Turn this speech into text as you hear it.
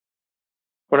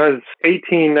when I was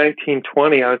 18, 19,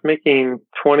 20, I was making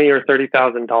 $20,000 or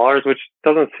 $30,000, which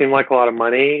doesn't seem like a lot of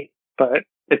money, but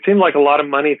it seemed like a lot of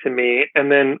money to me.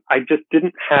 And then I just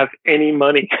didn't have any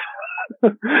money.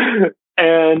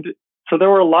 And so there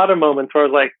were a lot of moments where I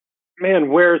was like, man,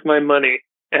 where's my money?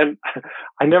 And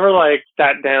I never like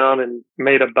sat down and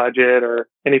made a budget or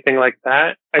anything like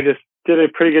that. I just did a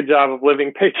pretty good job of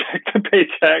living paycheck to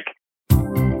paycheck.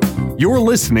 You're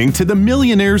listening to the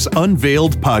Millionaires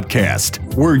Unveiled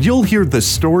podcast, where you'll hear the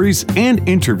stories and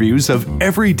interviews of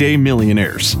everyday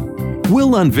millionaires.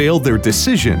 We'll unveil their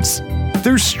decisions,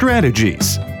 their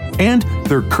strategies, and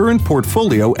their current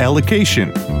portfolio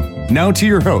allocation. Now to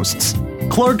your hosts,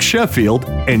 Clark Sheffield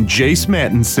and Jace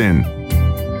Mattinson.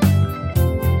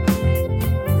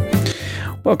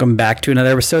 Welcome back to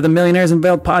another episode of the Millionaires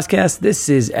Unveiled podcast. This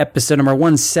is episode number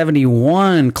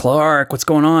 171. Clark, what's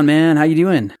going on, man? How you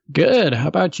doing? Good. How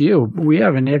about you? We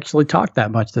haven't actually talked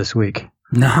that much this week.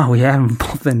 No, we haven't.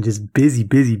 Both been just busy.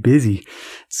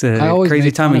 It's a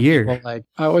crazy time of year. I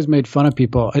always made fun of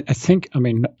people. I think,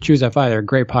 Choose FI, they're a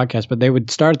great podcast, but they would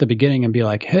start at the beginning and be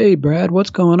like, hey, Brad,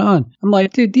 what's going on? I'm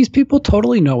like, dude, these people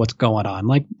totally know what's going on.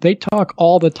 Like, they talk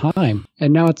all the time.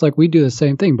 And now it's like we do the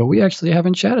same thing, but we actually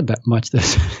haven't chatted that much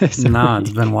this No, it's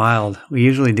been wild. We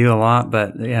usually do a lot,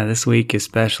 but yeah, this week,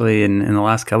 especially in the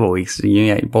last couple of weeks,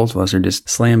 both of us are just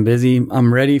slam busy.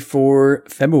 I'm ready for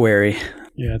February.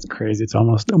 Yeah, it's crazy. It's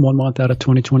almost 1 month out of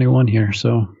 2021 here.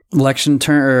 So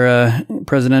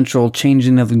presidential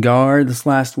changing of the guard this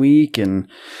last week, and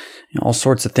all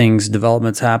sorts of things,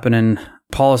 developments happening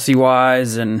policy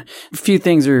wise, and a few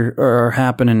things are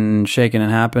happening, shaking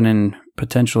and happening,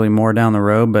 potentially more down the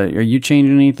road. But are you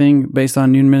changing anything based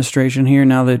on new administration here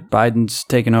now that Biden's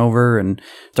taken over and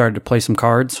started to play some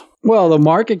cards? Well, the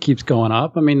market keeps going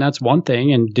up. That's one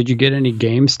thing. And did you get any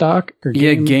GameStop?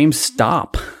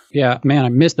 GameStop. Yeah, man, I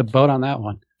missed the boat on that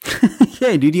one.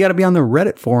 Yeah, dude, you got to be on the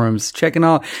Reddit forums checking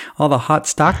all the hot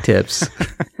stock tips.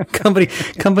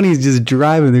 Companies just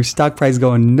driving, their stock price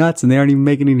going nuts, and they aren't even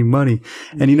making any money.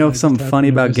 And you know something funny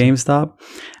about GameStop?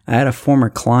 I had a former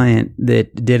client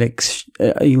that did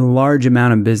a large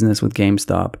amount of business with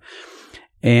GameStop,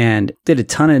 and did a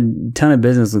ton of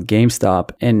business with GameStop,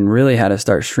 and really had to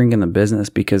start shrinking the business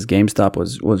because GameStop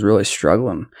was really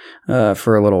struggling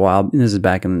for a little while. This is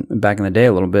back in the day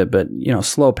a little bit, but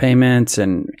slow payments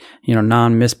and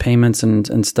non-missed payments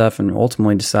and stuff, and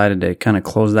ultimately decided to kind of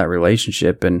close that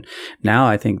relationship. And now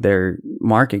I think their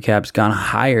market cap's gone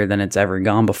higher than it's ever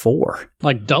gone before,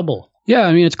 like double.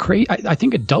 Yeah, it's crazy. I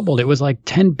think it doubled. It was like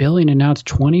 $10 billion and now it's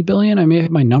 $20 billion. I may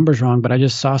have my numbers wrong, but I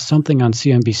just saw something on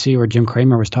CNBC where Jim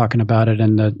Cramer was talking about it,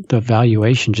 and the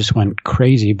valuation just went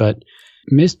crazy. But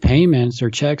missed payments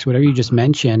or checks, whatever you just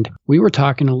mentioned, we were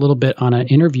talking a little bit on an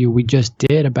interview we just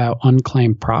did about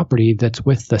unclaimed property that's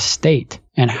with the state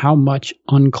and how much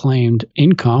unclaimed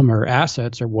income or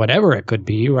assets or whatever it could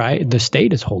be, right, the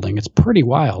state is holding. It's pretty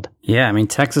wild. Yeah,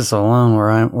 Texas alone,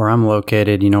 where I'm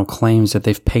located, claims that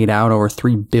they've paid out over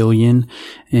 $3 billion,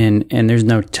 and there's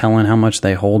no telling how much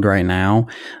they hold right now.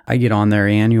 I get on there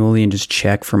annually and just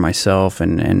check for myself,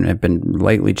 and have been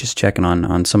lately just checking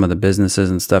on some of the businesses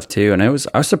and stuff too. And I was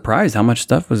surprised how much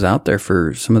stuff was out there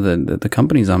for some of the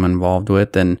companies I'm involved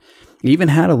with, and even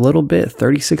had a little bit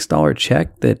 $36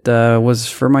 check that was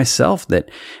for myself that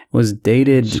was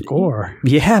dated. Score.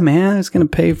 Yeah, man. I was going to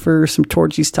pay for some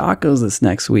Torchy's tacos this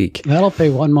next week. That'll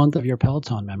pay 1 month of your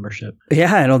Peloton membership.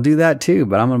 Yeah, it'll do that too.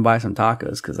 But I'm going to buy some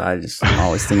tacos because I'm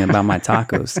always thinking about my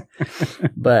tacos.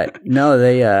 But no,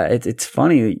 it's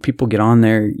funny. People get on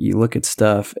there, you look at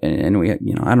stuff, and we,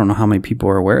 I don't know how many people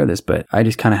are aware of this, but I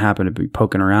just kind of happen to be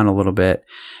poking around a little bit.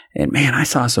 And man, I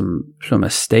saw some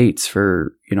estates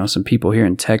for, some people here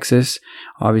in Texas.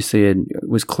 Obviously, it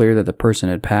was clear that the person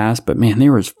had passed, but man,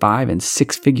 there was 5 and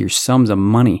 6 figure sums of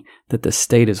money that the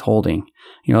state is holding.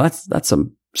 That's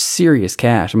some serious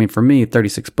cash. For me,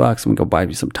 $36, I'm gonna go buy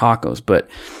me some tacos. But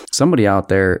somebody out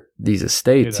there, these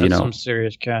estates, Dude, that's some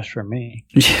serious cash for me.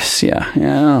 Yes, yeah, I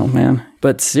know, man.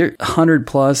 But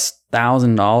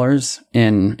 $100,000+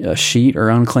 in a sheet or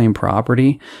unclaimed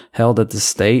property held at the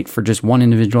state for just one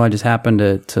individual I just happened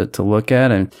to look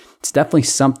at. And it's definitely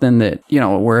something that,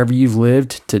 wherever you've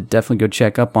lived, to definitely go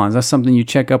check up on. Is that something you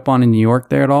check up on in New York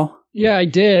there at all? Yeah, I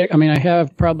did. I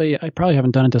probably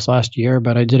haven't done it this last year,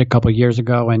 but I did a couple of years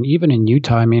ago. And even in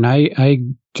Utah, I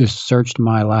just searched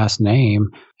my last name,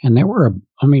 and there were,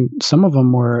 some of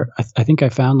them were, I think I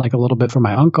found like a little bit for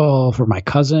my uncle, for my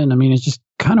cousin. It's just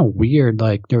kind of weird.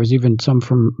 Like there was even some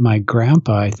from my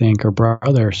grandpa, I think, or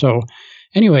brother. So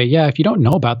Anyway, yeah, if you don't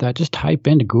know about that, just type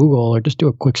into Google or just do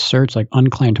a quick search like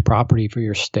unclaimed property for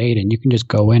your state, and you can just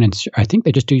go in and I think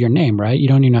they just do your name, right? You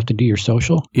don't even have to do your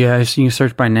social. Yeah, so you can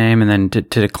search by name, and then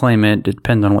to claim it, it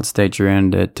depends on what state you're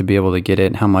in to be able to get it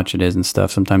and how much it is and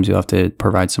stuff. Sometimes you'll have to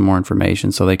provide some more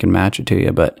information so they can match it to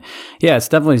you. But yeah, it's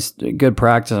definitely good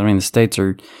practice. I mean, the states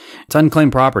it's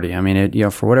unclaimed property. I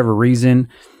mean, for whatever reason,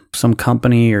 some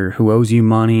company or who owes you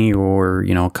money, or,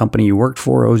 a company you worked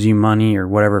for owes you money or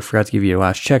whatever, forgot to give you your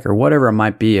last check or whatever it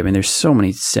might be. I mean, there's so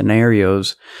many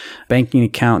scenarios. Banking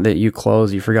account that you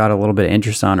close, you forgot a little bit of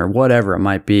interest on or whatever it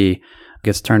might be,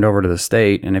 gets turned over to the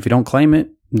state. And if you don't claim it,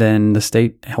 then the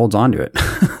state holds on to it.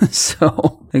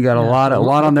 So they got a lot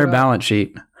on their balance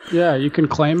sheet. Yeah, you can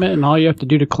claim it, and all you have to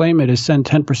do to claim it is send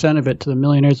 10% of it to the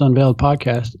Millionaires Unveiled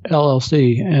Podcast,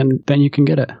 LLC, and then you can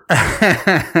get it.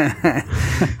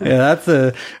 Yeah,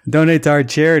 that's donate to our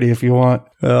charity if you want.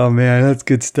 Oh, man, that's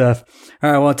good stuff.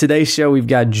 All right, well, today's show, we've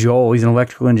got Joel. He's an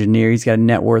electrical engineer. He's got a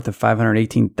net worth of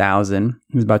 $518,000.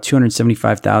 He's about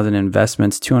 $275,000 in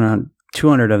investments,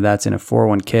 200 of that's in a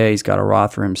 401k. He's got a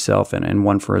Roth for himself and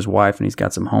one for his wife, and he's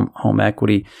got some home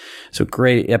equity. So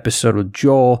great episode with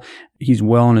Joel. He's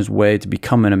well on his way to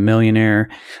becoming a millionaire.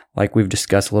 Like we've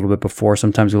discussed a little bit before,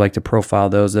 sometimes we like to profile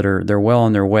those they're well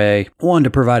on their way. One, to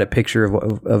provide a picture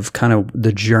of kind of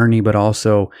the journey, but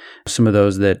also some of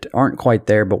those that aren't quite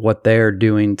there, but what they're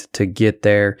doing to get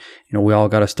there. We all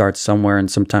got to start somewhere,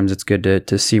 and sometimes it's good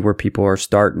to see where people are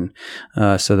starting,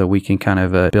 so that we can kind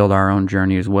of build our own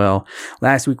journey as well.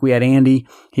 Last week we had Andy.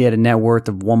 He had a net worth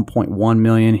of $1.1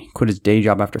 million. He quit his day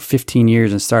job after 15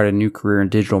 years and started a new career in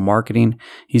digital marketing.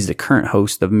 He's the current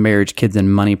host of Marriage, Kids,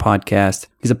 and Money podcast.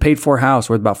 He's a paid-for house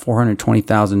worth about $420,000,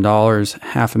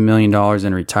 $500,000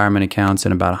 in retirement accounts,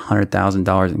 and about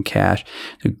 $100,000 in cash.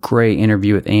 It's a great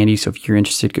interview with Andy, so if you're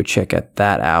interested, go check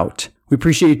that out. We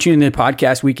appreciate you tuning in to the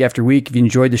podcast week after week. If you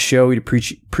enjoyed the show, we'd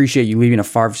appreciate you leaving a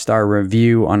 5-star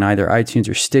review on either iTunes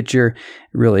or Stitcher.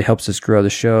 It really helps us grow the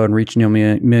show and reach new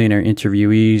millionaire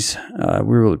interviewees.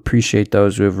 We really appreciate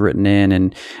those who have written in,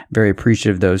 and very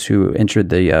appreciative of those who entered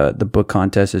the book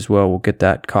contest as well. We'll get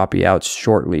that copy out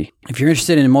shortly. If you're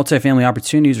interested in multifamily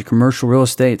opportunities or commercial real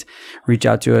estate, reach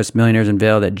out to us,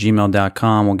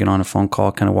 millionairesunveiled@gmail.com. We'll get on a phone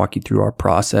call, kind of walk you through our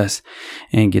process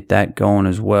and get that going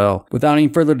as well. Without any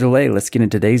further delay, let's get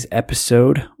into today's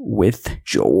episode with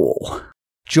Joel.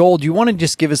 Joel, do you want to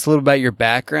just give us a little about your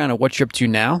background and what you're up to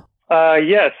now?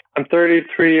 Yes, I'm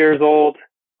 33 years old.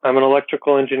 I'm an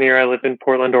electrical engineer. I live in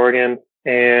Portland, Oregon.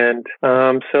 And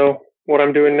so what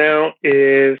I'm doing now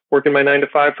is working my 9 to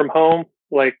 5 from home,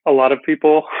 like a lot of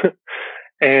people.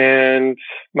 And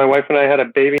my wife and I had a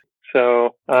baby.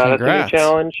 So that's a new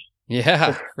challenge.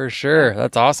 Yeah, for sure.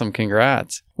 That's awesome.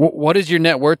 Congrats. What is your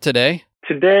net worth today?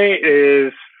 Today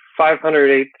is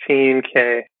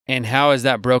 $518K. And how is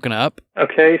that broken up?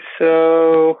 Okay,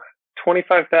 so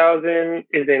 $25,000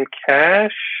 is in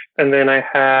cash, and then I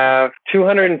have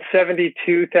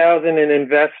 $272,000 in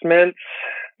investments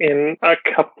in a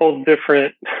couple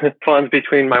different funds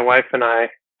between my wife and I.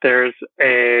 There's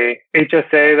a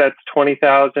HSA that's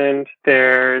 $20,000.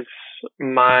 There's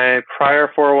my prior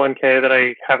 401k that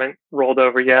I haven't rolled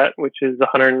over yet, which is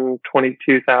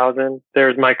 $122,000.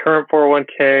 There's my current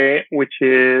 401k, which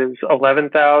is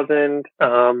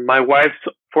 $11,000. My wife's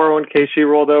 401k she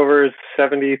rolled over is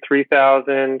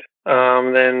 $73,000.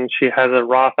 Then she has a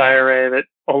Roth IRA that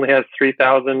only has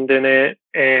 $3,000 in it,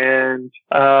 and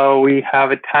we have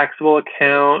a taxable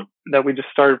account that we just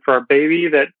started for our baby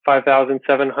that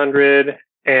 $5,700.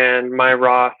 And my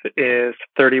Roth is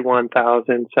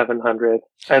 $31,700.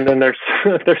 And then there's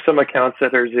some accounts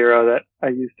that are zero that I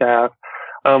used to have.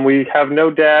 We have no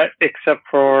debt except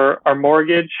for our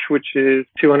mortgage, which is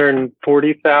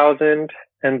 $240,000.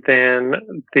 And then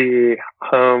the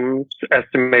home's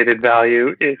estimated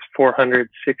value is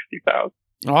 $460,000.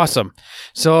 Awesome.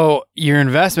 So your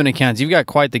investment accounts, you've got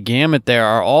quite the gamut there.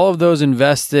 Are all of those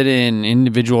invested in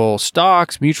individual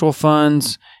stocks, mutual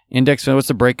funds, index funds? What's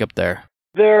the breakup there?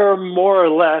 They're more or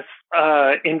less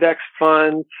index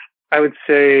funds. I would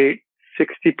say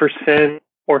 60%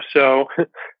 or so.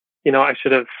 I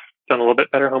should have done a little bit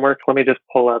better homework. Let me just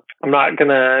pull up. I'm not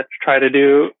going to try to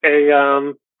do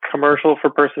a commercial for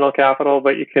Personal Capital,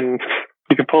 but you can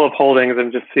pull up holdings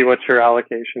and just see what your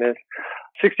allocation is.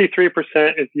 63%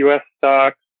 is U.S.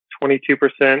 stocks,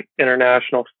 22%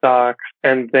 international stocks,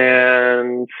 and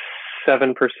then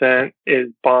 7% is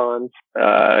bonds.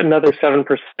 Another 7%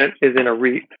 is in a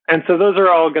REIT. And so those are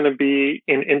all going to be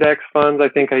in index funds. I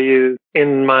think I use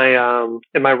in my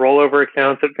rollover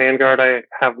accounts at Vanguard, I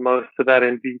have most of that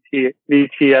in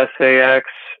VTSAX.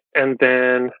 And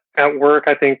then at work,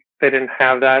 I think they didn't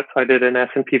have that. So I did an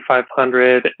S&P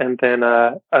 500 and then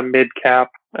a mid cap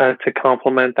to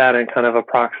complement that and kind of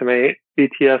approximate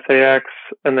BTSAX.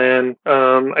 And then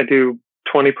I do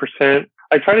 20%.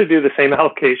 I try to do the same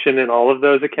allocation in all of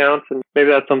those accounts, and maybe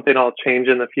that's something I'll change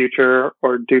in the future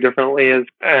or do differently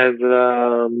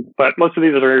but most of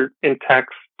these are in tax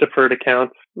deferred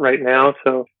accounts right now.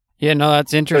 So Yeah, no,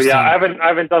 that's interesting. So yeah, I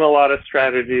haven't done a lot of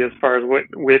strategy as far as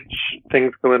which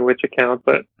things go in which accounts,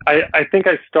 but I think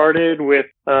I started with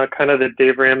kind of the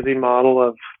Dave Ramsey model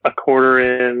of a quarter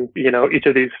in, each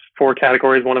of these 4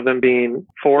 categories, one of them being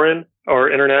foreign or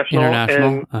international.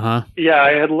 And yeah,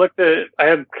 I had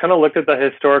kind of looked at the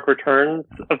historic returns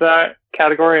of that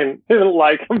category and didn't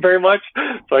like them very much.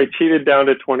 So I cheated down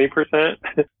to 20%.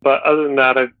 But other than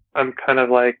that, I'm kind of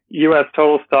like U.S.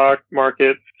 total stock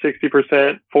market,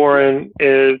 60%, foreign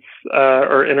is,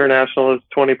 or international is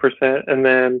 20%, and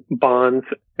then bonds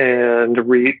and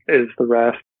REIT is the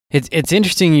rest. It's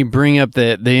interesting you bring up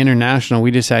the international.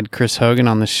 We just had Chris Hogan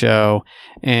on the show,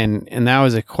 and that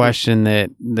was a question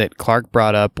that Clark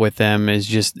brought up with them, is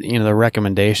just, the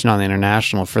recommendation on the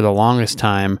international. For the longest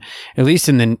time, at least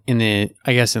in the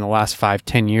I guess in the last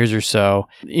 5-10 years or so,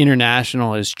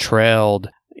 international has trailed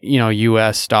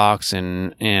U.S. stocks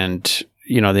and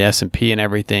the S&P and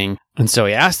everything. And so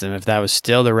he asked them if that was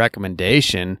still the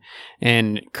recommendation.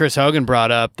 And Chris Hogan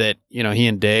brought up that, he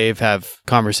and Dave have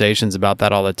conversations about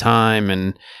that all the time.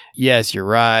 And yes, you're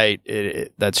right.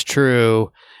 That's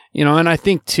true. And I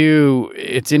think too,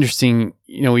 it's interesting,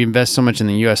 we invest so much in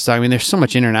the U.S. stock. I mean, there's so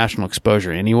much international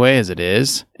exposure anyway, as it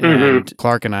is. Mm-hmm. And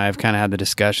Clark and I have kind of had the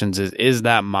discussions, is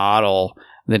that model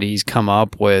that he's come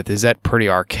up with, is that pretty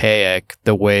archaic,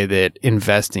 the way that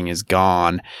investing is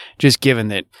gone? Just given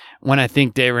that when I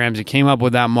think Dave Ramsey came up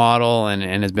with that model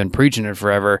and has been preaching it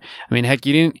forever, I mean, heck,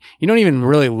 you don't even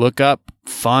really look up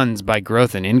funds by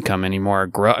growth and income anymore.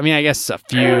 I mean, I guess a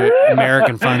few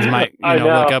American funds might,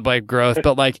 look up by growth,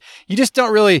 but you just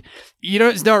don't really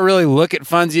look at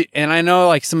funds. And I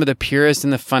know some of the purists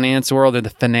in the finance world or the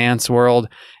finance world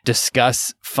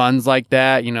discuss funds like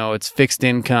that. It's fixed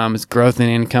income, it's growth in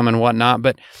income and whatnot.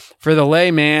 But for the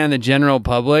layman, the general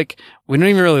public, we don't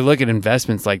even really look at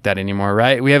investments like that anymore,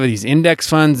 right? We have these index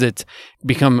funds that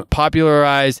become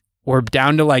popularized. We're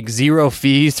down to 0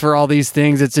 fees for all these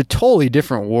things. It's a totally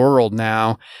different world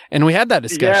now. And we had that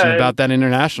discussion about that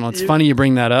international. It's funny you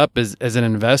bring that up as an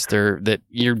investor, that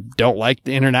you don't like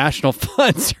the international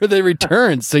funds or the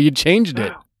returns, so you changed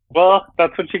it. Well,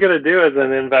 that's what you got to do as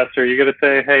an investor. You got to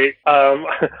say, hey,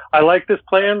 I like this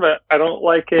plan, but I don't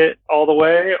like it all the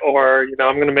way, or,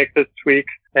 I'm going to make this tweak.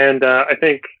 And I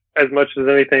think as much as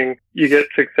anything, you get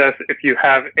success if you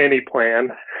have any plan.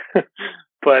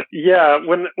 But yeah,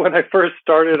 when I first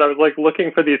started, I was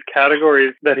looking for these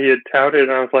categories that he had touted,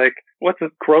 and I was like, what's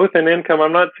this growth and income?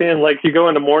 I'm not seeing you go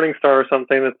into Morningstar or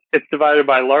something it's divided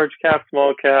by large cap,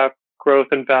 small cap, growth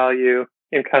and value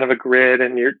in kind of a grid,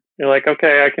 and you're like,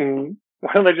 okay,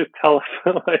 why don't I just tell us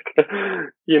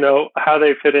how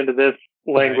they fit into this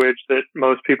language that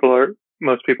most people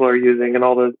are using, and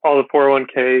all the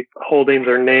 401k holdings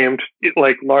are named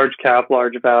large cap,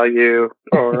 large value,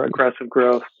 or aggressive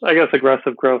growth. I guess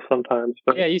aggressive growth sometimes.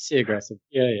 But yeah, you see aggressive.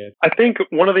 Yeah. I think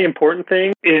one of the important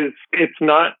things is it's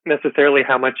not necessarily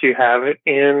how much you have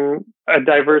in a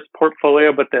diverse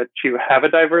portfolio, but that you have a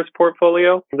diverse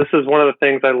portfolio. This is one of the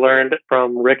things I learned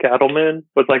from Rick Edelman,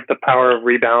 was the power of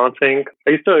rebalancing.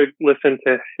 I used to listen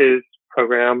to his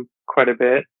program quite a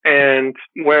bit, and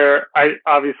where I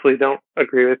obviously don't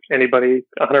agree with anybody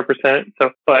 100%.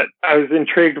 But I was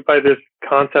intrigued by this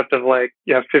concept of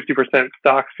you have 50%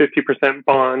 stocks, 50%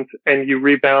 bonds, and you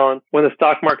rebalance. When the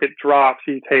stock market drops,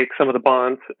 you take some of the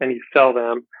bonds and you sell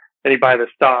them and you buy the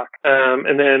stock.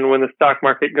 And then when the stock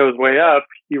market goes way up,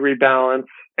 you rebalance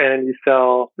and you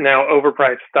sell now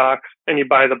overpriced stocks and you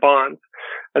buy the bonds.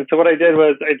 And so what I did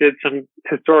was I did some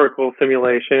historical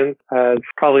simulations, as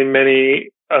probably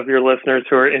many of your listeners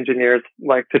who are engineers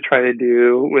like to try to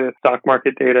do with stock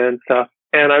market data and stuff.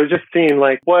 And I was just seeing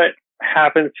what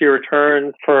happens to your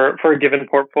returns for a given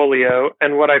portfolio.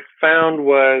 And what I found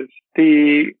was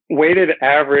the weighted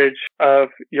average of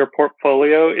your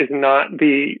portfolio is not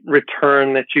the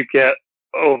return that you get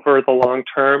over the long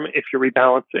term if you're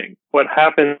rebalancing. What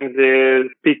happens is,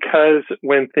 because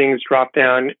when things drop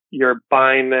down, you're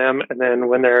buying them, and then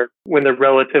when they're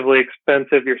relatively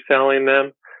expensive, you're selling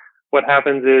them. What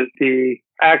happens is the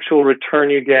actual return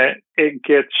you get, it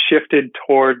gets shifted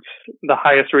towards the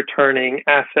highest returning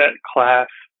asset class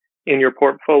in your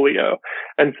portfolio.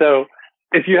 And so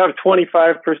if you have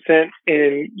 25%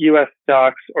 in U.S.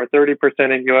 stocks or 30%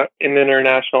 in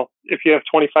international, if you have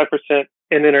 25%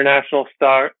 in international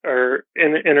stock or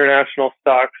in international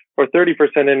stocks, or 30%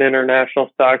 in international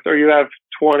stocks, or you have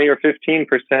 20 or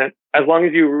 15%, as long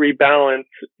as you rebalance,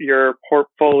 your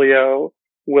portfolio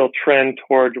will trend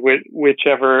toward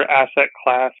whichever asset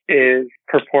class is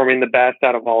performing the best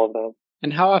out of all of them.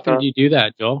 And how often do you do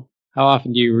that, Joel? How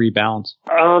often do you rebalance?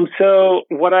 So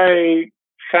what I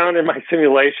found in my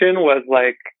simulation was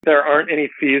like there aren't any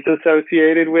fees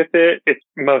associated with it. It's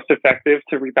most effective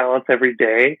to rebalance every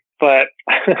day. But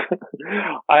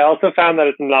I also found that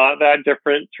it's not that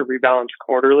different to rebalance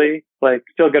quarterly. Like,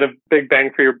 still get a big bang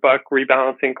for your buck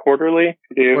rebalancing quarterly.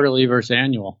 Quarterly versus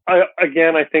annual.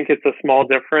 Again, I think it's a small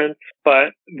difference.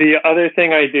 But the other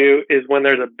thing I do is when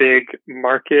there's a big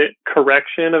market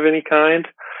correction of any kind,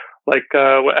 like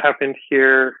what happened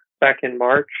here back in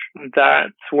March,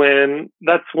 that's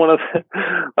one of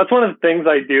the things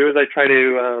I do is I try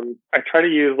to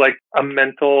use like a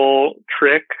mental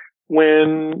trick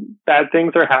when bad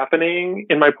things are happening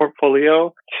in my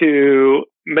portfolio to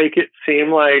make it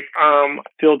seem like I'm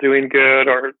still doing good,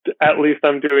 or at least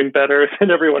I'm doing better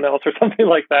than everyone else, or something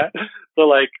like that. So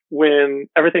like when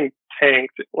everything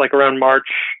tanked, like around March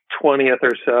 20th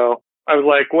or so, I was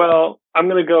like, well, I'm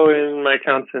going to go in my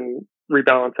accounts and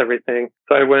rebalance everything.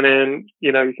 So I went in,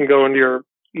 you can go into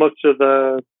most of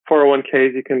the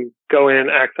 401ks, you can go in,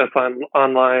 access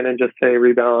online and just say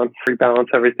rebalance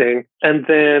everything. And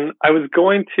then I was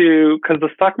going to, because the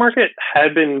stock market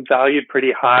had been valued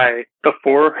pretty high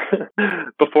before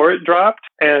it dropped.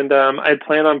 And I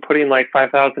planned on putting like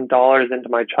 $5,000 into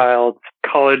my child's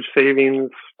college savings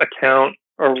account,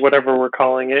 or whatever we're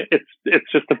calling it.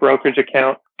 It's just a brokerage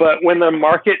account. But when the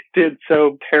market did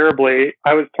so terribly,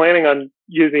 I was planning on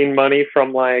using money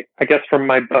from from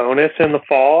my bonus in the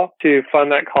fall to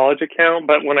fund that college account.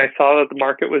 But when I saw that the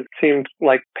market seemed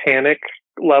like panic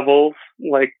levels,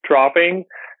 like dropping,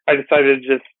 I decided to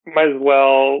just might as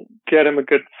well get him a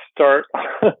good start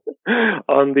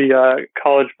on the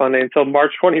college funding. So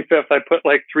March 25th, I put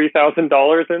like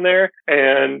 $3,000 in there,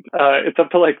 and it's up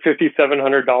to like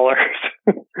 $5,700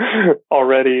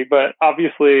 already. But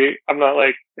obviously, I'm not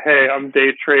like, hey, I'm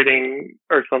day trading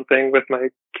or something with my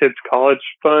kids' college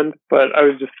fund. But I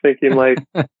was just thinking, like,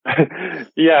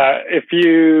 yeah, if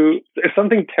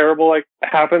something terrible like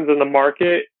happens in the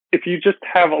market, if you just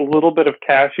have a little bit of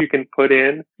cash you can put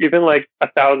in, even like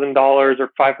 $1,000 or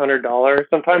 $500,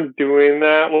 sometimes doing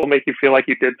that will make you feel like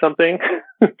you did something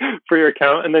for your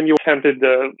account. And then you're tempted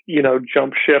to,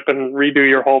 jump ship and redo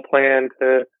your whole plan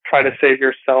to try to save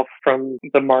yourself from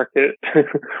the market,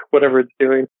 whatever it's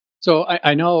doing. So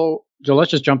I know, Joe,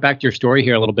 let's just jump back to your story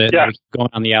here a little bit. Yeah. Going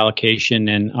on the allocation.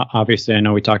 And obviously, I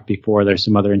know we talked before, there's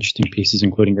some other interesting pieces,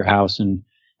 including your house and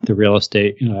the real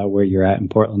estate where you're at in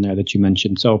Portland there that you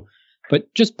mentioned. So,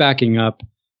 but just backing up,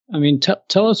 I mean,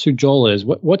 tell us who Joel is.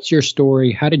 What's your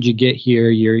story? How did you get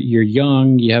here? You're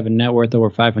young. You have a net worth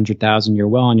over $500,000. You're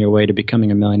well on your way to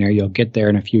becoming a millionaire. You'll get there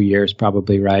in a few years,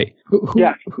 probably, right?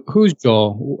 Who's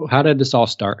Joel? How did this all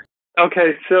start?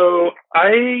 Okay, so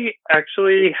I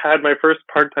actually had my first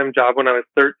part-time job when I was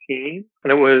 13,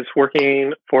 and it was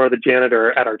working for the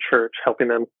janitor at our church, helping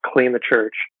them clean the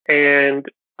church. And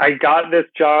I got this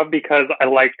job because I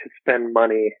like to spend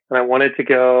money, and I wanted to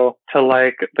go to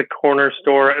like the corner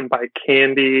store and buy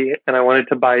candy, and I wanted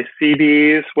to buy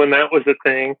CDs when that was a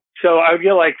thing. So I would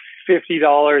get like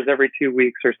 $50 every 2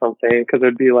 weeks or something, because it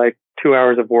would be like 2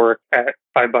 hours of work at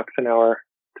 $5 an hour.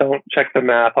 Don't check the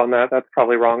math on that. That's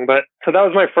probably wrong. But so that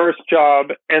was my first job.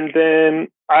 And then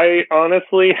I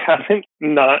honestly haven't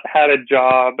not had a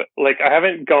job. Like, I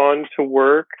haven't gone to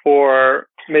work for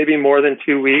maybe more than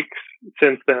 2 weeks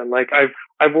since then. Like,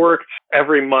 I've worked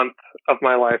every month of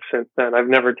my life since then. I've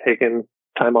never taken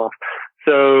time off.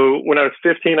 So when I was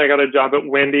 15, I got a job at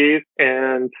Wendy's,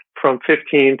 and from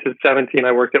 15 to 17,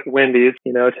 I worked at Wendy's,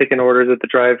 taking orders at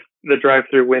the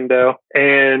drive-through window.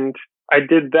 And I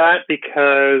did that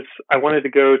because I wanted to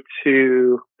go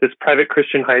to this private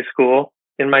Christian high school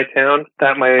in my town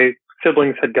that my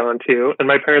siblings had gone to. And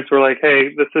my parents were like, hey,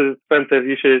 this is expensive.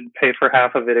 You should pay for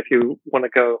half of it if you want to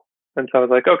go. And so I was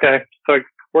like, okay. So I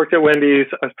worked at Wendy's.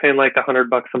 I was paying like $100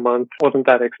 a month. It wasn't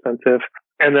that expensive.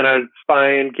 And then I was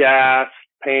buying gas,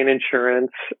 paying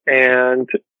insurance, and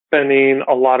spending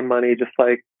a lot of money just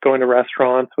like going to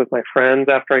restaurants with my friends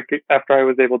after I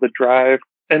was able to drive.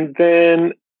 And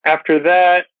then after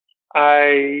that,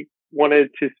 I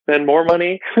wanted to spend more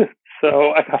money.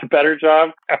 So I got a better job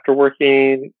after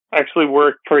I actually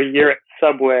worked for a year at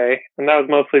Subway. And that was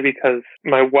mostly because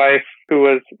my wife, who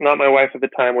was not my wife at the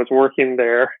time, was working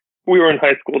there. We were in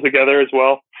high school together as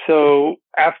well. So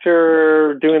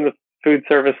after doing the food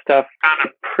service stuff. Found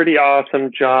a pretty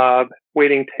awesome job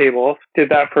waiting tables. Did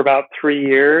that for about 3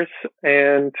 years.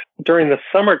 And during the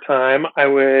summertime, I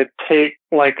would take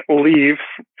like leave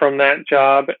from that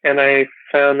job, and I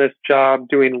found this job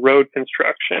doing road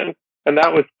construction. And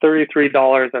that was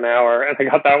 $33 an hour. And I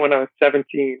got that when I was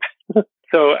 17.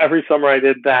 So every summer I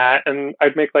did that, and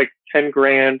I'd make like 10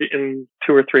 grand in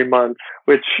 2 or 3 months,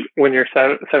 which when you're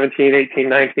 17, 18,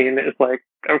 19 is like,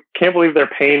 I can't believe they're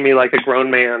paying me like a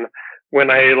grown man when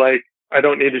I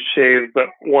don't need to shave but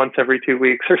once every 2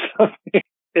 weeks or something.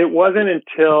 It wasn't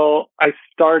until I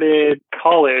started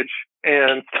college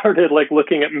and started like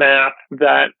looking at math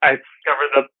that I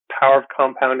discovered the power of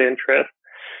compound interest.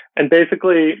 And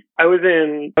basically I was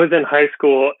in high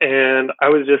school, and I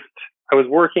was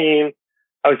working,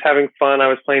 I was having fun, I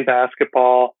was playing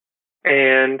basketball,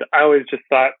 and I always just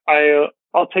thought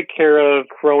I'll take care of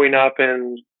growing up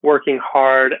and working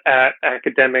hard at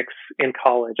academics in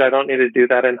college. I don't need to do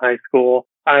that in high school.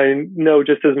 I know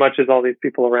just as much as all these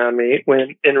people around me,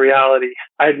 when in reality,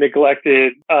 I had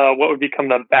neglected what would become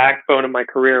the backbone of my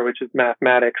career, which is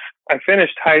mathematics. I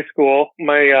finished high school.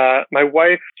 My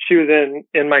wife, she was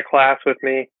in my class with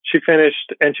me. She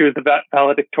finished, and she was the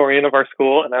valedictorian of our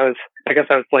school, and I guess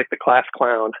I was like the class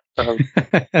clown.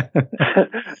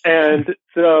 And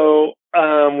so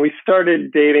we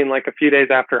started dating like a few days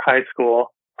after high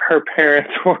school. Her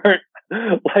parents weren't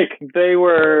they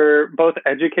were both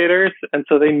educators, and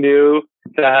so they knew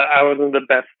that I wasn't the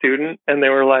best student, and they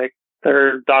were like,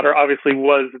 their daughter obviously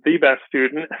was the best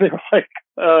student, and they were like,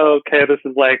 oh, okay, this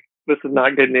is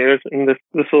not good news, and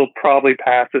this will probably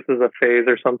pass. This is a phase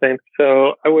or something.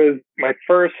 So my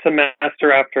first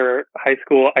semester after high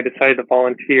school, I decided to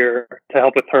volunteer to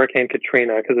help with Hurricane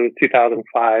Katrina because it was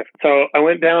 2005. So I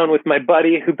went down with my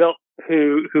buddy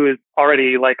who is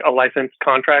already like a licensed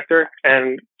contractor,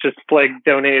 and just like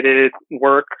donated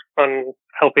work on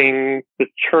helping the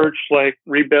church like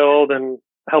rebuild and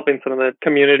helping some of the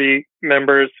community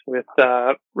members with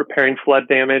repairing flood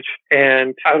damage.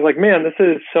 And I was like, man, this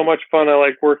is so much fun. I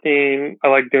like working. I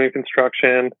like doing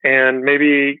construction. And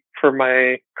maybe for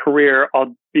my career,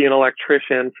 I'll be an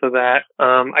electrician so that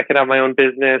I can have my own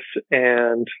business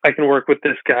and I can work with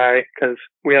this guy because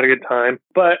we had a good time.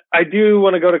 But I do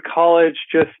want to go to college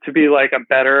just to be like a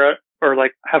better or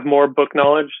like have more book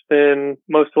knowledge than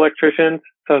most electricians.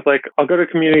 So I was like, I'll go to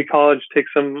community college, take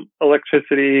some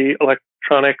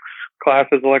electronics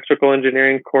classes, electrical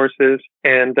engineering courses.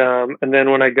 And then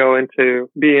when I go into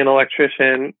being an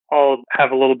electrician, I'll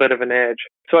have a little bit of an edge.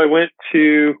 So I went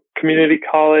to community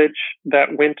college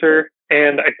that winter,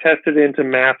 and I tested into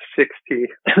Math 60,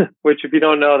 which if you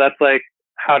don't know, that's like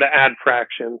how to add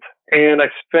fractions. And I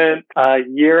spent a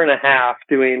year and a half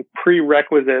doing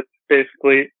prerequisites,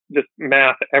 basically just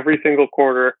math every single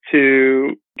quarter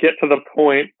to get to the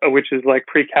point, which is like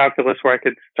pre-calculus, where I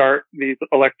could start these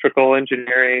electrical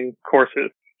engineering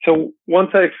courses. So once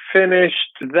I finished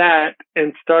that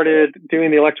and started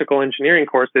doing the electrical engineering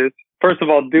courses, first of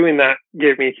all, doing that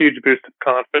gave me a huge boost of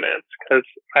confidence because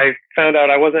I found out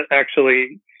I wasn't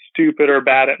actually stupid or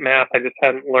bad at math. I just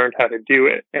hadn't learned how to do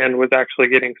it and was actually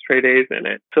getting straight A's in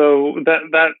it. So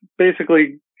that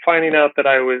basically finding out that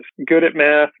I was good at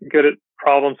math, good at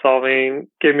problem solving,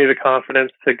 gave me the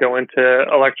confidence to go into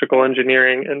electrical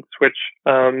engineering and switch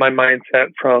my mindset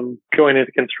from going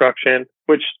into construction,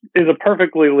 which is a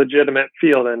perfectly legitimate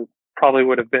field and probably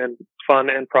would have been fun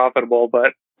and profitable.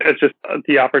 But it's just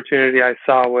the opportunity I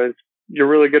saw was, you're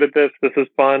really good at this. This is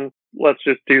fun. Let's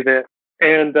just do this.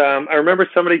 And I remember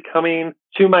somebody coming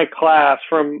to my class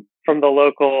from the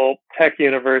local tech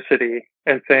university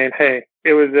and saying, hey,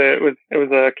 it was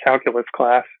a calculus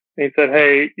class. And he said,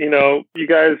 hey, you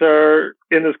guys are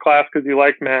in this class because you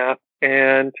like math,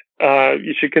 and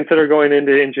you should consider going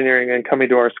into engineering and coming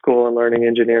to our school and learning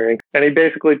engineering. And he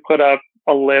basically put up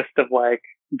a list of like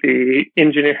the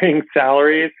engineering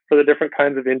salaries for the different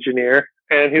kinds of engineer.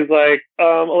 And he's like,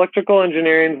 electrical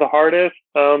engineering is the hardest,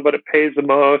 but it pays the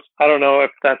most. I don't know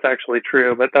if that's actually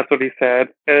true, but that's what he said.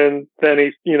 And then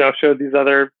he, showed these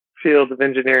other fields of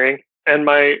engineering. And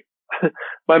my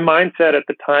mindset at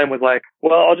the time was like,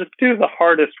 well, I'll just do the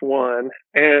hardest one.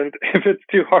 And if it's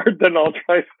too hard, then I'll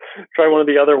try one of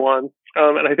the other ones.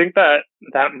 And I think that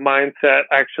mindset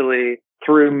actually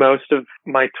through most of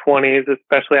my 20s,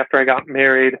 especially after I got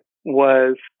married,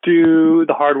 was do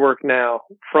the hard work now,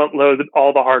 front load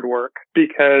all the hard work.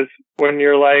 Because when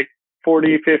you're like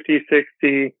 40, 50,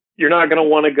 60, you're not going to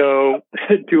want to go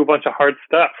do a bunch of hard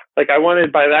stuff. Like I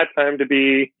wanted by that time to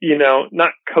be,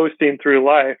 not coasting through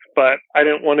life, but I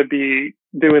didn't want to be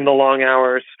doing the long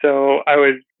hours. So I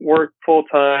would work full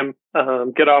time,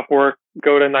 get off work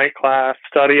go to night class,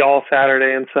 study all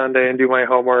Saturday and Sunday and do my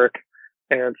homework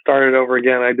and start it over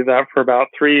again. I did that for about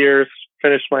 3 years,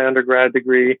 finished my undergrad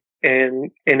degree in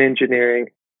engineering.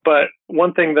 But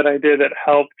one thing that I did that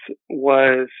helped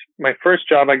was my first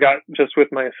job I got just with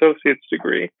my associate's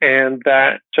degree. And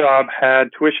that job had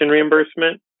tuition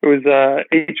reimbursement. It was a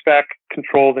HVAC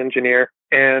controls engineer.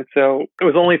 And so it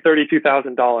was only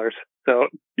 $32,000. So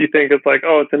you think it's like,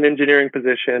 oh, it's an engineering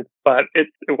position, but it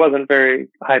wasn't very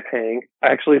high paying. I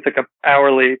actually took an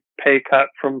hourly pay cut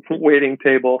from waiting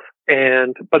tables,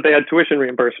 but they had tuition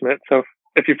reimbursement. So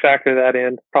if you factor that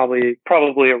in, probably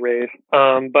a raise.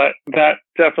 But that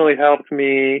definitely helped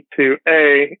me to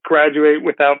A, graduate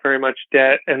without very much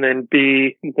debt, and then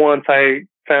B, once I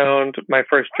found my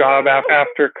first job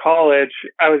after college,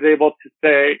 I was able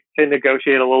to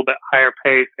negotiate a little bit higher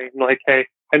pay, saying like, hey,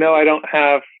 I know I don't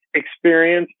have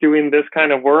experience doing this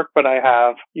kind of work, but I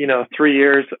have, 3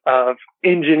 years of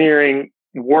engineering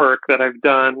work that I've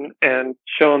done and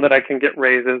shown that I can get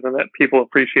raises and that people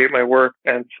appreciate my work.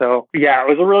 And so, yeah, it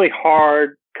was a really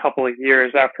hard couple of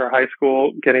years after high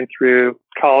school, getting through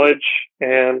college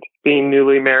and being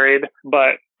newly married.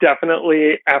 But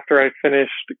definitely after I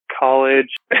finished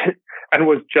college and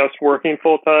was just working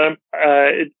full time,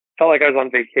 it felt like I was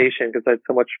on vacation because I had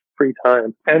so much free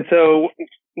time. And so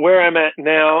where I'm at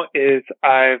now is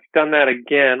I've done that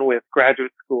again with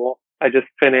graduate school. I just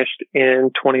finished in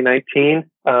 2019.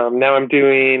 Now I'm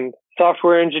doing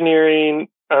software engineering,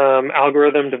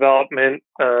 algorithm development,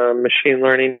 machine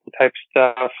learning type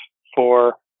stuff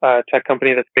for a tech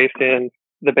company that's based in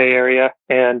the Bay Area.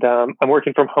 And I'm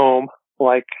working from home,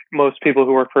 like most people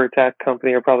who work for a tech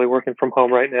company are probably working from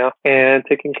home right now, and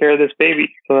taking care of this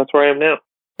baby. So that's where I am now.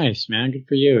 Nice, man. Good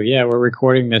for you. Yeah, we're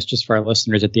recording this just for our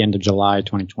listeners at the end of July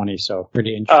 2020. So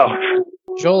pretty interesting.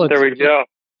 Oh, Joel, there we go.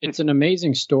 It's an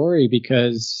amazing story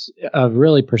because of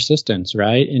really persistence,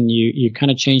 right? And you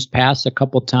kind of changed paths a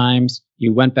couple times.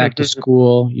 You went back to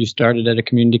school. You started at a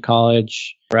community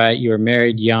college, right? You were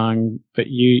married young, but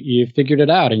you figured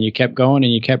it out and you kept going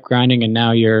and you kept grinding, and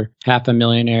now you're half a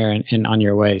millionaire and on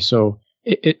your way. So,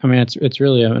 it's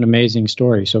really an amazing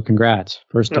story. So congrats,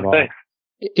 first of all. Thanks.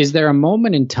 Is there a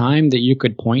moment in time that you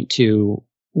could point to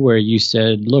where you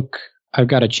said, look, I've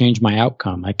got to change my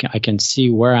outcome. I can see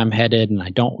where I'm headed, and I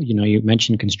don't, you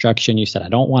mentioned construction. You said, I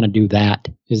don't want to do that.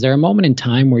 Is there a moment in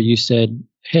time where you said,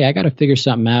 hey, I got to figure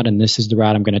something out, and this is the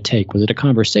route I'm going to take? Was it a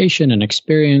conversation, an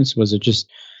experience? Was it just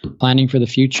planning for the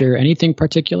future? Anything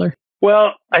particular?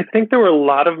 Well, I think there were a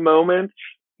lot of moments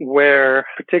where,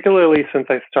 particularly since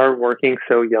I started working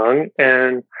so young,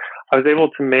 and I was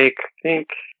able to make, I think,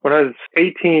 when I was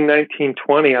 18, 19,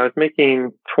 20, I was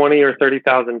making $20,000 or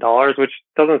 $30,000, which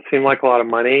doesn't seem like a lot of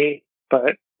money,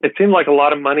 but it seemed like a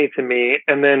lot of money to me.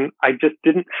 And then I just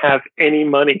didn't have any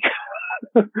money.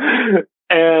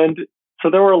 And so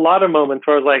there were a lot of moments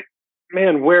where I was like,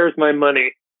 man, where's my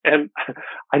money? And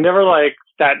I never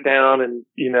sat down and,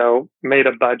 made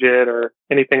a budget or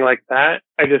anything like that.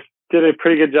 I just did a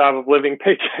pretty good job of living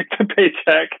paycheck to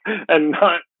paycheck and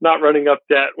not running up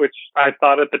debt, which I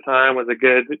thought at the time was a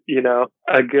good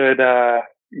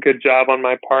job on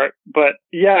my part. But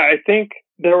yeah, I think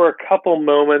there were a couple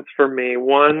moments for me.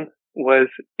 One was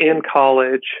in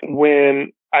college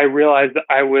when I realized that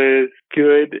I was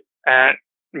good at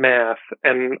math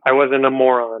and I wasn't a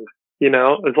moron. It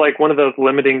was like one of those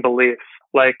limiting beliefs.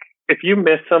 Like if you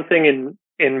miss something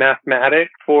in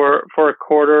mathematics for a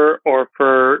quarter or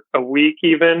for a week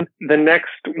even, the next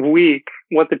week,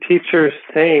 what the teacher is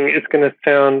saying is going to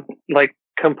sound like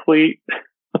complete,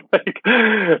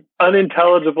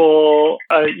 unintelligible,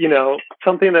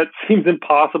 something that seems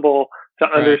impossible to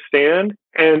understand.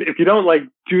 And if you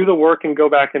don't do the work and go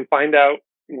back and find out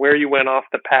where you went off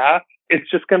the path, it's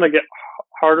just going to get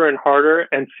harder and harder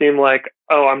and seem like,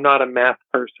 oh, I'm not a math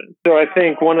person. So I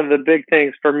think one of the big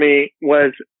things for me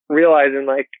was realizing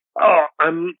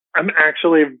I'm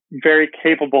actually very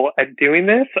capable at doing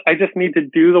this. I just need to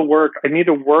do the work. I need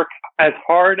to work as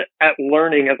hard at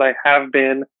learning as I have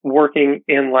been working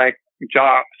in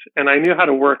jobs. And I knew how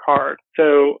to work hard.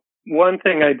 So one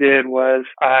thing I did was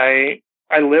I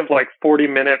lived 40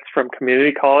 minutes from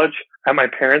community college at my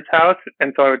parents' house.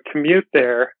 And so I would commute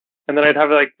there, and then I'd have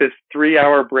this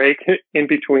 3-hour break in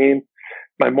between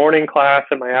my morning class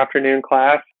and my afternoon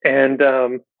class. And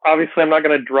obviously I'm not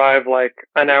going to drive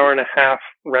an hour and a half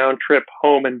round trip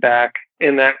home and back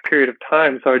in that period of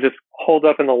time. So I just holed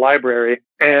up in the library,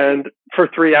 and for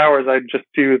 3 hours I'd just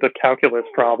do the calculus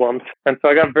problems. And so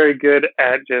I got very good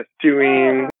at just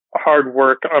doing hard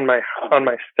work on my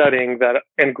studying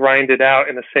and grind it out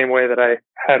in the same way that I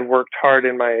had worked hard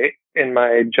in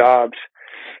my jobs.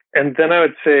 And then I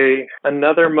would say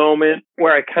another moment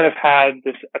where I kind of had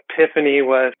this epiphany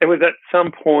it was at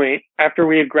some point after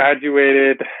we had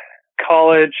graduated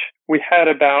college, we had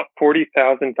about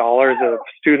 $40,000 of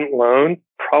student loans,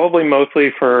 probably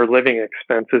mostly for living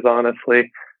expenses,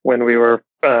 honestly, when we were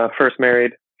first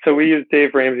married. So we used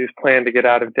Dave Ramsey's plan to get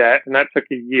out of debt, and that took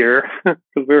a year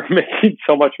because we were making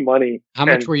so much money. How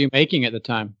much were you making at the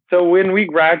time? So when we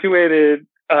graduated,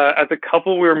 as a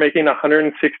couple, we were making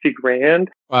 $160,000.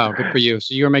 Wow, good for you.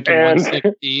 So you were making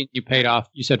 160, you paid off,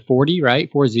 you said 40,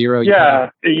 right? 40. Yeah.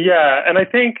 And I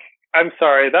think, I'm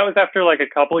sorry, that was after like a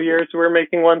couple years we were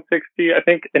making 160. I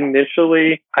think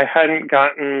initially I hadn't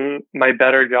gotten my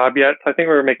better job yet. So I think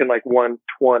we were making like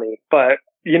 120. But,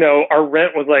 our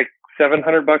rent was like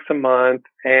 $700 a month,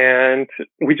 and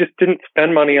we just didn't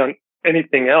spend money on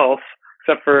anything else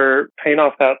except for paying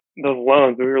off those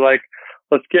loans. We were like,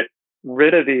 let's get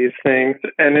rid of these things.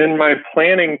 And in my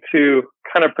planning to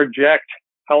kind of project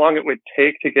how long it would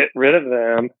take to get rid of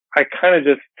them, I kind of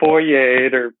just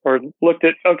foyered or looked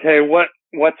at, okay,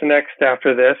 what's next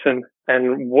after this? And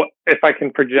what if I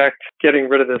can project getting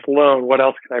rid of this loan, what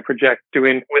else can I project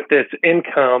doing with this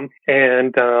income?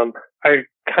 And I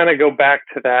kind of go back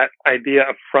to that idea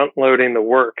of front loading the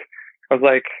work. I was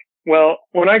like, well,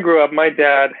 when I grew up, my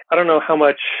dad, I don't know how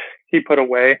much he put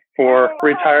away for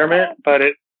retirement, but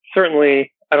it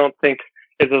certainly, I don't think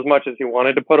is as much as he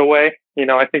wanted to put away.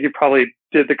 I think he probably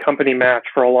did the company match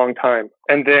for a long time.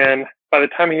 And then by the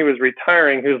time he was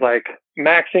retiring, he was like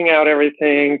maxing out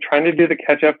everything, trying to do the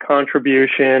catch-up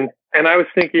contribution. And I was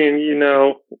thinking,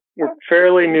 we're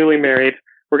fairly newly married.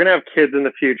 We're going to have kids in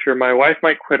the future. My wife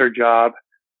might quit her job.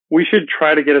 We should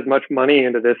try to get as much money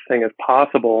into this thing as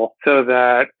possible so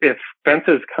that if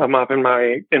expenses come up in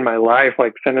my life,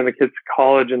 like sending the kids to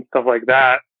college and stuff like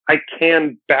that, I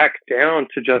can back down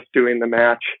to just doing the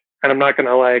match, and I'm not going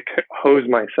to like hose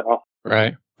myself.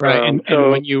 Right. And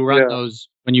when you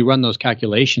run those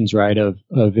calculations, right, of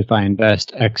if I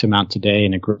invest X amount today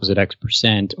and it grows at X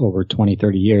percent over 20,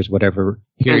 30 years, whatever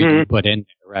period you put in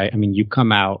there, right? I mean, you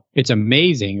come out, it's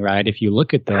amazing, right? If you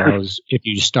look at those, if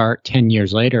you start 10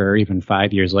 years later or even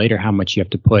 5 years later, how much you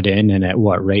have to put in and at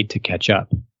what rate to catch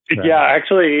up. Right? Yeah,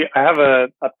 actually, I have a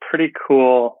pretty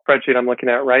cool spreadsheet I'm looking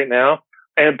at right now.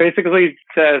 And it basically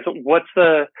says, what's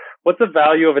the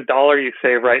value of $1 you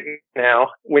save right now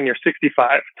when you're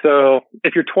 65? So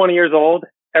if you're 20 years old,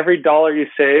 every dollar you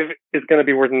save is going to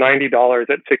be worth $90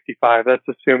 at 65. That's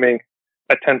assuming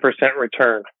a 10%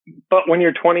 return. But when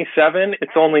you're 27,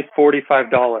 it's only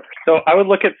 $45. So I would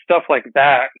look at stuff like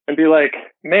that and be like,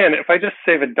 man, if I just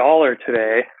save $1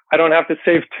 today, I don't have to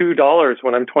save $2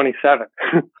 when I'm 27.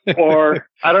 Or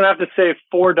I don't have to save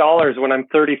 $4 when I'm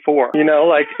 34.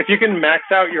 Like if you can max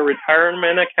out your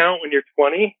retirement account when you're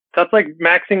 20, that's like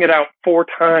maxing it out 4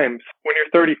 times when you're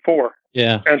 34.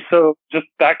 Yeah. And so just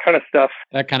that kind of stuff.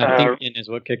 That kind of thinking is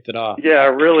what kicked it off. Yeah,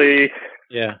 really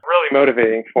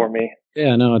motivating for me.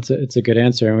 Yeah, no, it's a good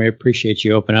answer, and we appreciate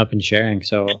you opening up and sharing.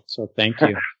 So thank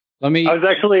you. I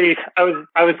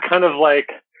was kind of like,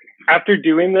 after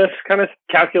doing this kind of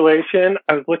calculation,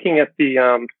 I was looking at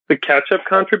the catch-up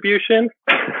contribution,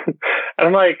 and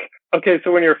I'm like, okay,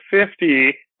 so when you're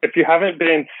 50, if you haven't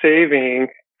been saving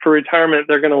for retirement,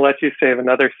 they're going to let you save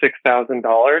another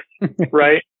 $6,000,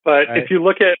 right? But if you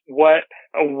look at what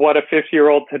a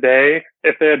 50-year-old today,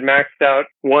 if they had maxed out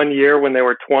 1 year when they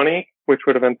were 20, which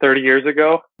would have been 30 years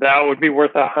ago, that would be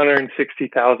worth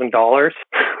 $160,000.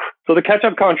 So the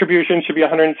catch-up contribution should be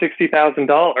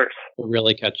 $160,000. Will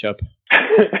really catch up.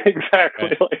 Exactly.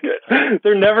 Right. Like,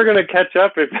 they're never going to catch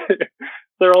up if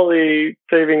they're only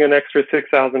saving an extra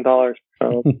 $6,000.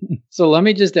 So let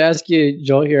me just ask you,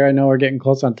 Joel, here, I know we're getting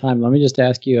close on time. Let me just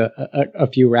ask you a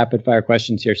few rapid fire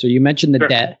questions here. So you mentioned the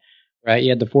debt, right? You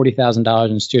had the $40,000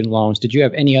 in student loans. Did you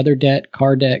have any other debt,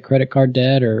 car debt, credit card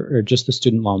debt, or just the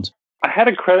student loans? I had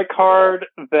a credit card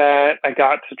that I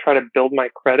got to try to build my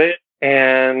credit,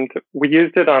 and we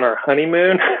used it on our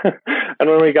honeymoon. And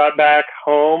when we got back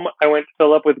home, I went to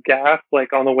fill up with gas,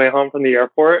 like on the way home from the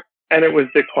airport, and it was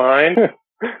declined.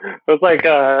 It was like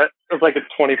a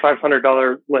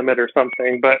 $2,500 limit or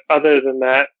something. But other than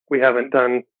that, we haven't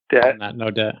done debt.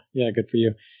 No debt. Yeah, good for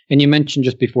you. And you mentioned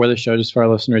just before the show, just for our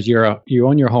listeners, you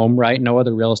own your home, right? No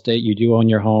other real estate. You do own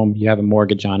your home. You have a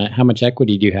mortgage on it. How much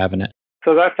equity do you have in it?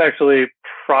 So that's actually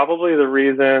probably the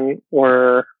reason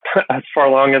we're as far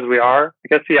along as we are. I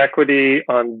guess the equity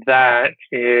on that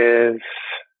is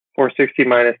 460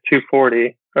 minus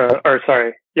 240.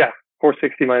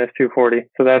 460 minus 240.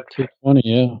 So that's 220.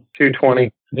 Yeah,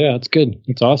 220. Yeah, that's good.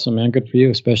 It's awesome, man. Good for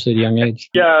you, especially at a young age.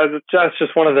 Yeah, that's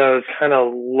just one of those kind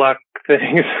of luck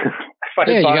things.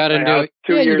 I you bought got my into house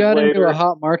 2 you years got into later, a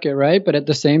hot market, right? But at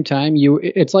the same time,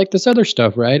 it's like this other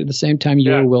stuff, right? At the same time,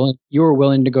 you were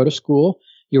willing to go to school.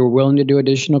 You were willing to do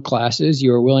additional classes.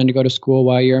 You were willing to go to school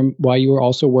while you were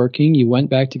also working. You went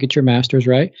back to get your master's,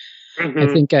 right? mm-hmm. I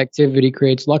think activity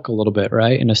creates luck a little bit,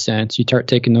 right? In a sense, you start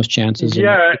taking those chances.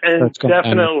 Yeah, and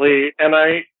definitely. And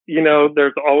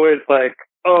there's always like,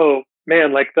 oh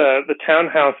man, like the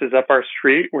townhouses up our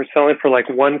street were selling for like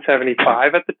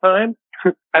 $175 at the time.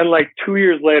 And like 2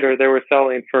 years later, they were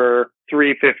selling for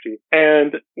 $350.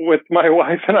 And with my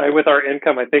wife and I, with our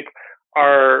income, I think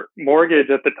our mortgage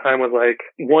at the time was like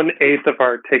 1/8 of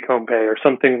our take home pay or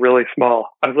something really small.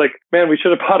 I was like, man, we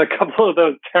should have bought a couple of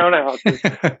those townhouses.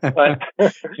 But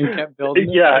you kept building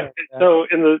it? Yeah. So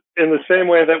in the same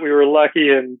way that we were lucky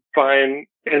in buying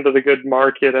into the good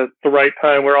market at the right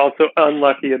time, we're also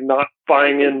unlucky in not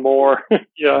buying in more.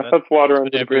 That's water under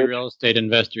the bridge. Every real estate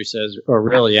investor says, or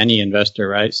really any investor,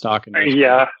 right? Stock investor.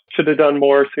 Yeah. Should have done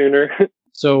more sooner.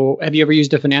 So have you ever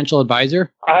used a financial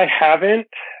advisor? I haven't.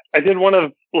 I did one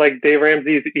of like Dave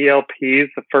Ramsey's ELPs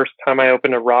the first time I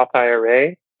opened a Roth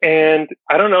IRA. And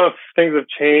I don't know if things have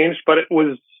changed, but it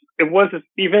was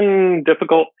even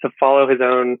difficult to follow his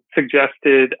own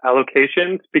suggested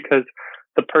allocations because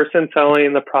the person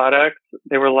selling the products,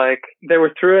 they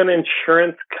were through an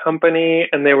insurance company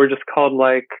and they were just called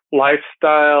like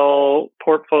lifestyle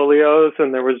portfolios.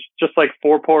 And there was just like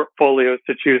 4 portfolios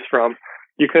to choose from.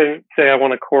 You couldn't say I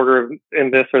want a quarter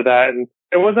in this or that. And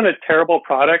it wasn't a terrible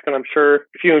product. And I'm sure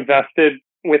if you invested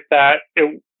with that,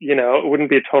 it wouldn't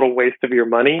be a total waste of your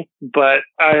money. But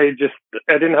I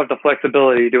didn't have the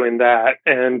flexibility doing that.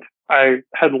 And I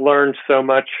had learned so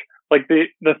much. Like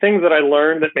the things that I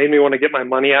learned that made me want to get my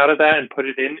money out of that and put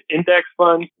it in index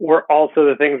funds were also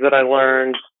the things that I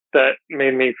learned that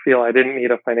made me feel I didn't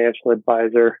need a financial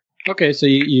advisor. Okay, so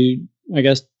you I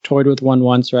guess, toyed with one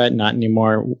once, right? Not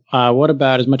anymore. What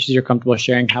about, as much as you're comfortable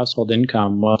sharing household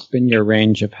income, what's been your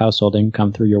range of household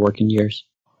income through your working years?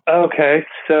 Okay,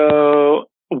 so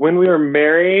when we were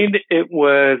married, it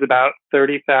was about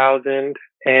 $30,000.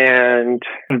 And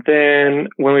then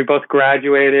when we both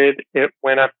graduated, it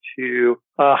went up to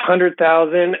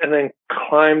 $100,000 and then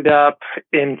climbed up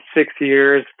in 6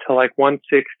 years to like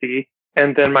 $160,000.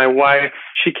 And then my wife,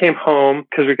 she came home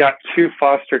because we got 2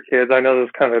 foster kids. I know this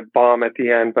was kind of a bomb at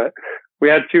the end, but we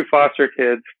had 2 foster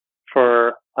kids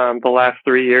for the last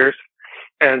 3 years.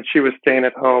 And she was staying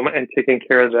at home and taking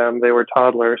care of them. They were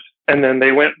toddlers. And then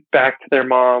they went back to their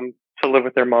mom to live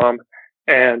with their mom.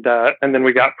 And then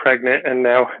we got pregnant, and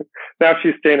now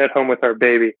she's staying at home with our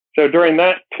baby. So during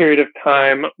that period of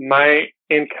time, my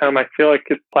income, I feel like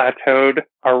it plateaued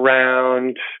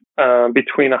around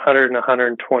between 100 and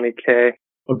 120K.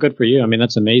 Well, good for you. I mean,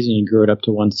 that's amazing. You grew it up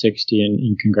to 160,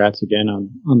 and congrats again on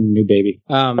the new baby.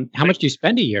 How much do you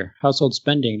spend a year? Household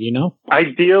spending, do you know?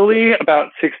 Ideally,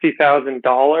 about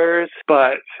 $60,000,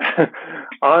 but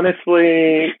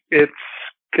honestly, it's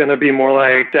going to be more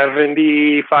like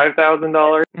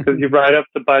 $75,000 because you write up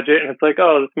the budget and it's like,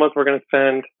 oh, this month we're going to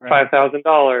spend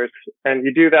 $5,000, and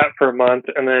you do that for a month,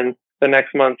 and then the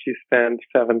next month you spend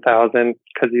 $7,000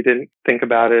 because you didn't think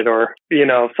about it, or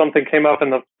something came up in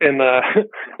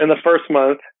the first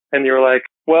month, and you're like,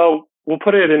 well, we'll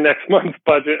put it in next month's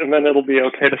budget, and then it'll be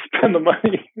okay to spend the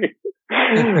money.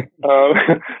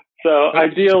 So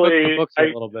ideally, a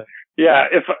little bit. Yeah,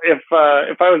 if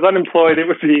I was unemployed, it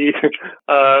would be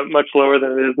much lower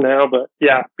than it is now. But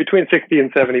yeah, between 60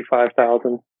 and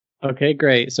 75,000. Okay,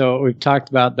 great. So we've talked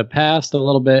about the past a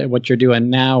little bit, what you're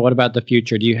doing now. What about the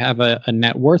future? Do you have a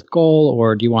net worth goal,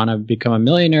 or do you want to become a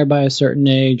millionaire by a certain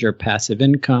age, or passive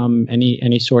income?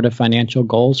 Any sort of financial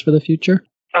goals for the future?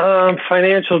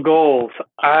 Financial goals.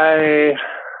 I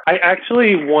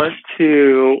actually want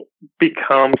to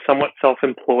become somewhat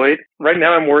self-employed. Right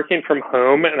now I'm working from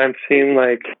home, and I'm seeing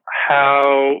like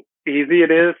how easy it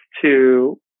is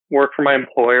to work for my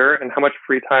employer and how much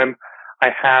free time I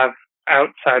have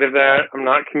outside of that. I'm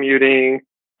not commuting.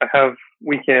 I have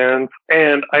weekends,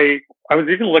 and I was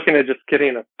even looking at just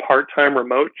getting a part-time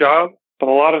remote job, but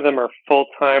a lot of them are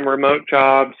full-time remote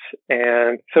jobs.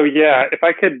 And so, yeah, if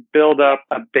I could build up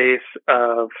a base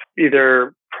of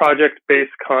either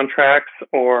project-based contracts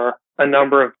or a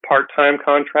number of part-time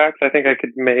contracts, I think I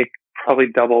could make probably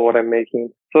double what I'm making.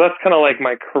 So that's kind of like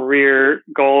my career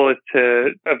goal, is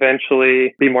to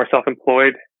eventually be more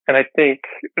self-employed. And I think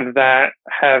that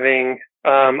having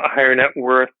a higher net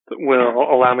worth will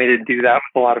allow me to do that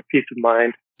with a lot of peace of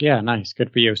mind. Yeah, nice.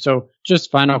 Good for you. So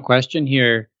just final question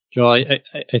here, Joel.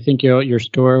 I think your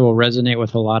story will resonate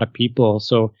with a lot of people.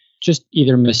 So just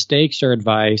either mistakes or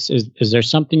advice. Is there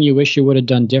something you wish you would have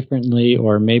done differently?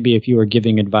 Or maybe if you were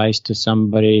giving advice to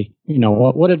somebody,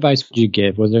 what advice would you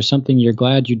give? Was there something you're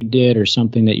glad you did or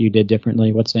something that you did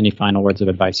differently? What's any final words of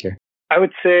advice here? I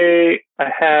would say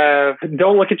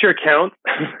don't look at your account.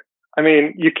 I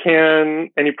mean, you can,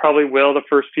 and you probably will the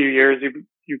first few years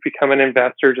you become an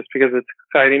investor just because it's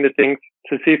exciting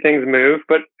to see things move.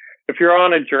 But if you're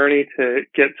on a journey to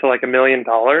get to like $1 million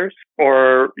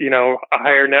or, a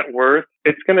higher net worth,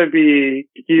 it's going to be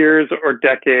years or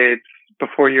decades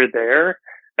before you're there.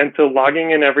 And so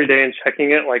logging in every day and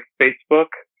checking it like Facebook,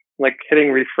 like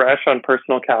hitting refresh on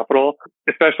Personal Capital,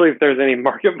 especially if there's any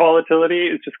market volatility,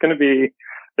 it's just going to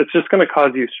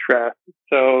cause you stress.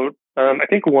 So I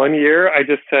think 1 year I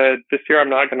just said this year I'm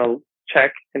not going to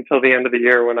check until the end of the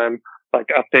year when I'm like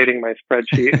updating my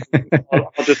spreadsheet.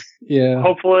 I'll just,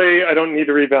 hopefully I don't need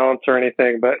to rebalance or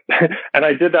anything, but, and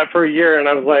I did that for a year and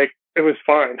I was like, it was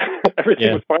fine.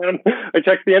 Everything was fine. I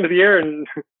checked the end of the year and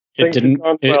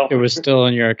it was still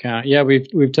in your account. Yeah.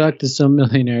 We've talked to some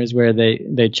millionaires where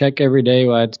they check every day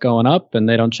while it's going up and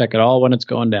they don't check at all when it's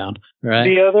going down. Right.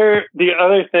 The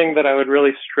other thing that I would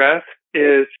really stress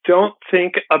is don't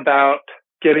think about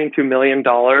getting to $1 million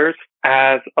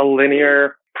as a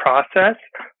linear process.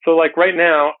 So like right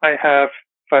now I have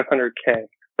 500K,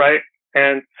 right?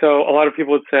 And so a lot of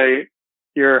people would say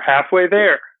you're halfway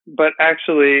there, but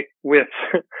actually with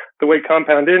the way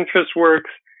compound interest works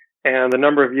and the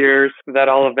number of years that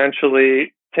I'll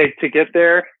eventually take to get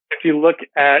there, if you look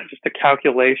at just a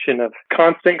calculation of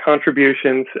constant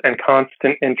contributions and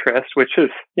constant interest, which is,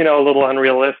 a little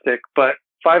unrealistic, but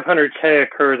 500K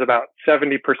occurs about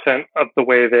 70% of the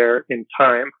way there in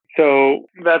time. So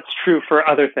that's true for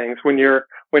other things. When you're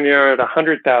at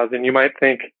 100,000, you might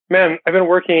think, man, I've been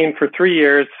working for 3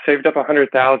 years, saved up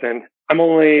 100,000. I'm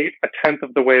only a tenth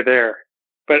of the way there.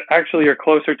 But actually you're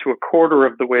closer to a quarter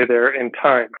of the way there in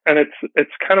time. And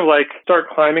it's kind of like start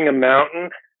climbing a mountain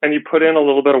and you put in a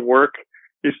little bit of work.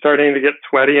 You're starting to get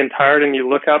sweaty and tired and you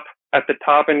look up at the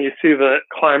top and you see the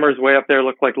climbers way up there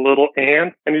look like little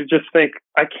ants. And you just think,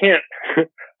 I can't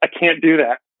do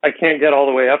that. I can't get all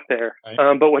the way up there.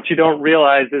 Right. But what you don't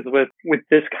realize is with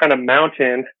this kind of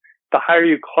mountain, the higher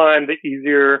you climb, the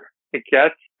easier it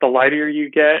gets, the lighter you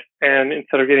get. And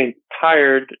instead of getting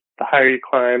tired, the higher you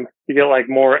climb, you get like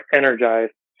more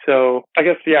energized. So I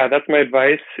guess, that's my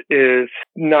advice, is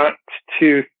not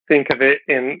to think of it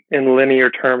in linear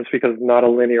terms because it's not a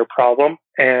linear problem.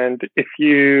 And if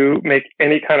you make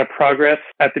any kind of progress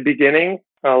at the beginning,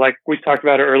 like we talked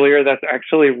about earlier, that's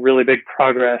actually really big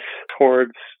progress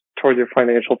towards your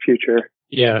financial future.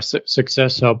 Yeah,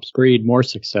 success helps breed more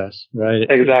success, right?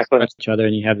 Exactly. Each other,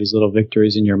 and you have these little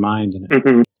victories in your mind.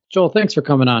 And Joel, thanks for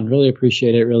coming on. Really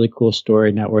appreciate it. Really cool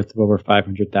story. Net worth of over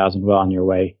 $500,000, well on your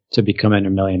way to becoming a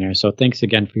millionaire. So thanks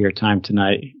again for your time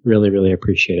tonight. Really, really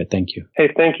appreciate it. Thank you.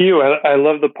 Hey, thank you. I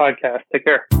love the podcast. Take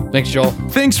care. Thanks, Joel.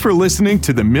 Thanks for listening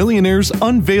to the Millionaires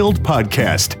Unveiled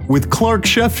podcast with Clark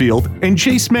Sheffield and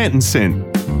Chase Mattinson.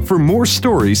 For more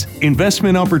stories,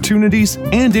 investment opportunities,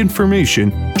 and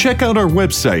information, check out our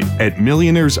website at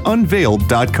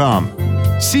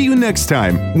millionairesunveiled.com. See you next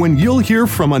time when you'll hear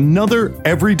from another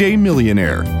everyday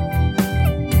millionaire.